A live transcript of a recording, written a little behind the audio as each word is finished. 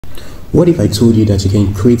What if I told you that you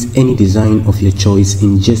can create any design of your choice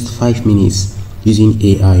in just 5 minutes using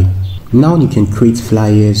AI? Now you can create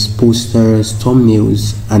flyers, posters,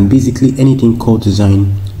 thumbnails, and basically anything called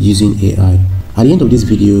design using AI. At the end of this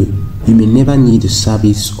video, you may never need the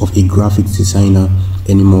service of a graphics designer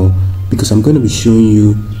anymore, because I'm going to be showing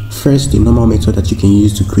you first the normal method that you can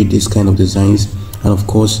use to create this kind of designs, and of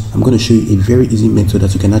course I'm going to show you a very easy method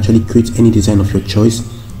that you can actually create any design of your choice,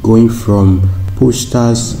 going from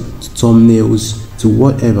posters to thumbnails to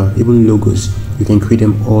whatever, even logos. You can create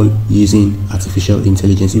them all using artificial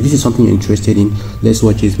intelligence. If this is something you're interested in, let's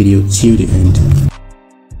watch this video till the end.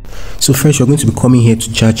 So first, you're going to be coming here to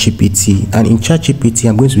Chatgpt, and in Chatgpt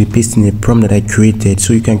I'm going to be pasting a prompt that I created.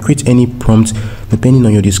 So you can create any prompt depending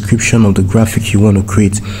on your description of the graphic you want to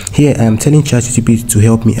create. Here I am telling Chatgpt to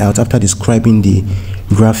help me out after describing the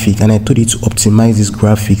graphic, and I told it to optimize these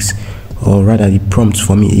graphics, or rather the prompt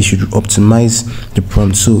for me. It should optimize the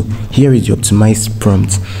prompt. So here is the optimized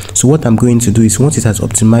prompt. So what I'm going to do is, once it has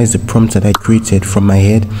optimized the prompt that I created from my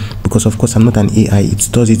head, because of course I'm not an AI, it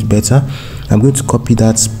does it better, I'm going to copy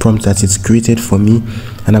that prompt that it's created for me,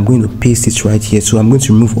 and I'm going to paste it right here. So I'm going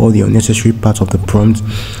to remove all the unnecessary parts of the prompt,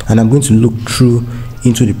 and I'm going to look through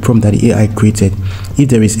into the prompt that the AI created. If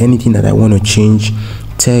there is anything that I want to change,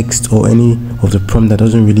 text or any of the prompt that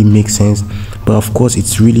doesn't really make sense, but of course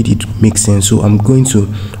it really did make sense, so I'm going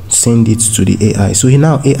to send it to the AI. So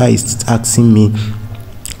now AI is asking me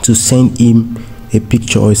to send him a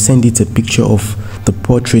picture, or send it a picture of the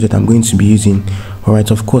portrait that I'm going to be using.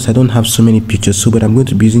 Alright, of course I don't have so many pictures, so but I'm going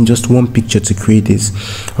to be using just one picture to create this.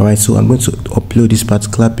 Alright, so I'm going to upload this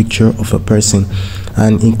particular picture of a person,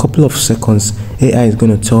 and in a couple of seconds AI is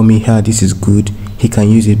going to tell me how this is good, he can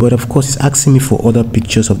use it. But of course it's asking me for other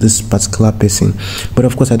pictures of this particular person, but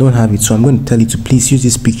of course I don't have it, so I'm going to tell it to please use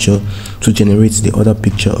this picture to generate the other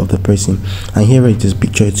picture of the person. And here is this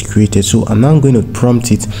picture it's created. So I'm now going to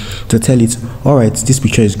prompt it to tell it, all right, this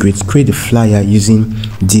picture is great, create a flyer using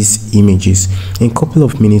these images. In a couple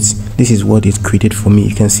of minutes, this is what it created for me.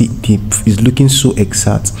 You can see it's looking so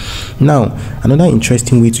exact. Now another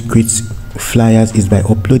interesting way to create flyers is by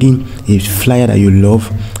uploading a flyer that you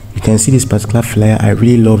love. You can see this particular flyer, I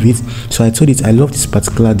really love it, so I told it I love this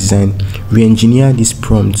particular design, re-engineer this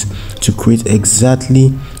prompt to create exactly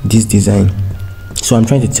this design. So I'm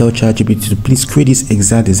trying to tell Chatgpt to please create this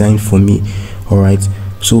exact design for me. Alright,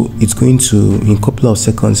 so it's going to, in a couple of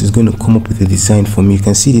seconds, it's going to come up with a design for me. You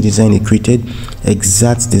can see the design it created,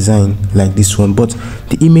 exact design like this one, but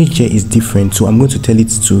the image here is different. So I'm going to tell it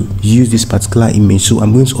to use this particular image. So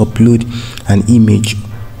I'm going to upload an image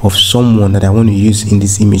of someone that I want to use in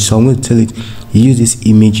this image. So I'm going to tell it use this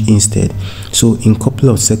image instead. So in a couple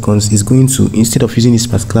of seconds it's going to, instead of using this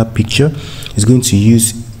particular picture, it's going to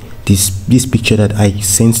use this picture that I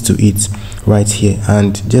sent to it right here,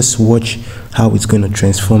 and just watch how it's going to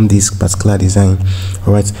transform this particular design.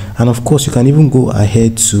 All right, and of course you can even go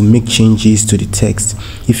ahead to make changes to the text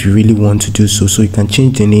if you really want to do so. So you can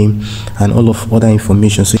change the name and all of other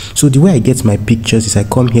information. So the way I get my pictures is I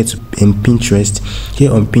come here to Pinterest.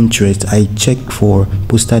 Here on Pinterest I check for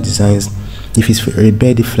poster designs. If it's for a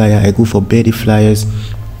birthday flyer, I go for birthday flyers,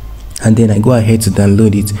 and then I go ahead to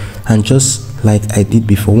download it. And just like I did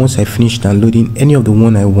before, once I finish downloading any of the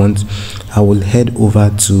one I want, I will head over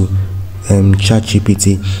to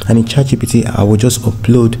Chatgpt, and in Chatgpt I will just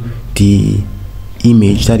upload the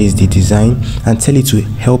image, that is the design, and tell it to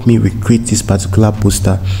help me recreate this particular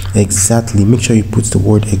poster exactly. Make sure you put the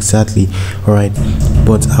word exactly. All right,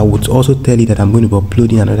 but I would also tell you that I'm going to be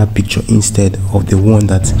uploading another picture instead of the one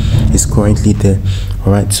that is currently there.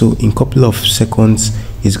 All right, so in a couple of seconds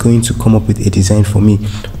it's going to come up with a design for me.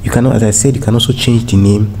 You cannot, as I said, you can also change the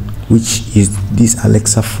name, which is this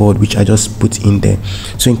Alexa Ford, which I just put in there.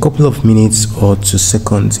 So in a couple of minutes or 2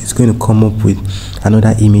 seconds it's going to come up with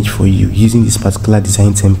another image for you using this particular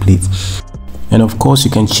design template. And of course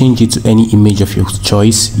you can change it to any image of your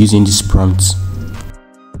choice using this prompt.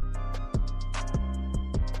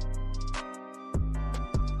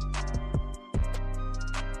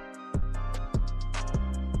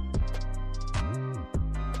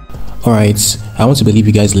 Alright, I want to believe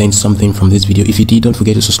you guys learned something from this video. If you did, don't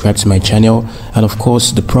forget to subscribe to my channel, and of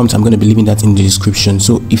course the prompt, I'm going to be leaving that in the description.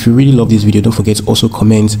 So if you really love this video, don't forget to also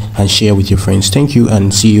comment and share with your friends. Thank you,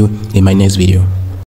 and see you in my next video.